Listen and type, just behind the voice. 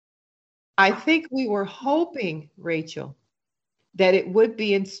I think we were hoping, Rachel, that it would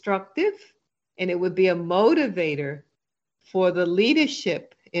be instructive and it would be a motivator for the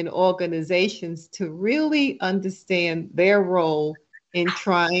leadership in organizations to really understand their role in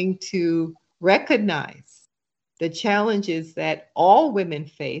trying to recognize the challenges that all women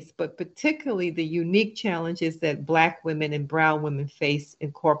face, but particularly the unique challenges that Black women and Brown women face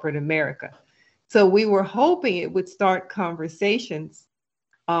in corporate America. So we were hoping it would start conversations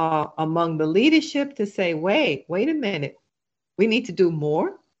among the leadership to say, wait a minute, we need to do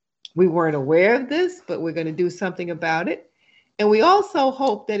more. We weren't aware of this, but we're going to do something about it. And we also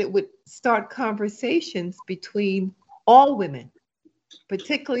hope that it would start conversations between all women,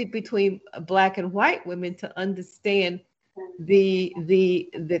 particularly between Black and white women, to understand the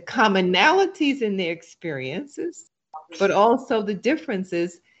commonalities in their experiences, but also the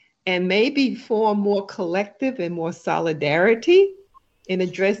differences, and maybe form more collective and more solidarity in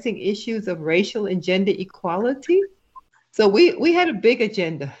addressing issues of racial and gender equality. So we had a big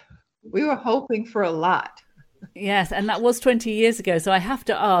agenda. We were hoping for a lot. Yes, and that was 20 years ago. So I have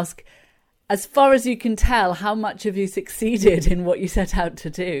to ask, as far as you can tell, how much have you succeeded in what you set out to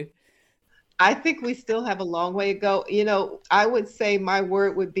do? I think we still have a long way to go. You know, I would say my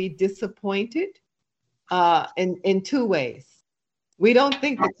word would be disappointed in two ways. We don't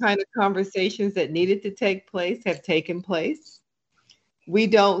think the kind of conversations that needed to take place have taken place. We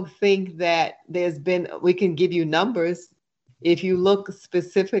don't think that we can give you numbers. If you look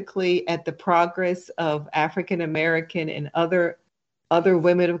specifically at the progress of African American and other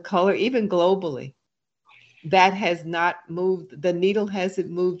women of color, even globally, that has not moved. The needle hasn't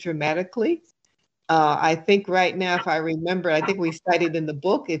moved dramatically. I think right now, if I remember, I think we studied in the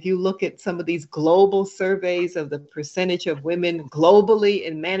book, if you look at some of these global surveys of the percentage of women globally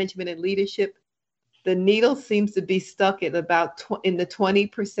in management and leadership, the needle seems to be stuck at about in the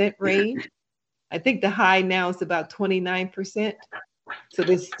 20% range. I think the high now is about 29%. So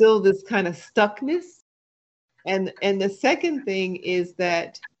there's still this kind of stuckness. And the second thing is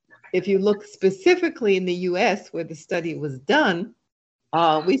that if you look specifically in the US where the study was done,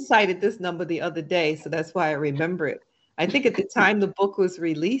 we cited this number the other day, so that's why I remember it. I think at the time the book was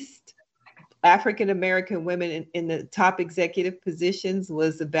released, African American women in the top executive positions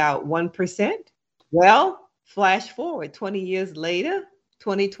was about 1%. Well, flash forward 20 years later,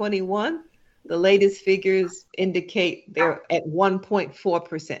 2021, the latest figures indicate they're at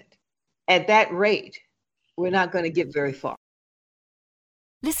 1.4%. At that rate, we're not going to get very far.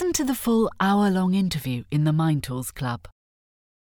 Listen to the full hour-long interview in the Mind Tools Club.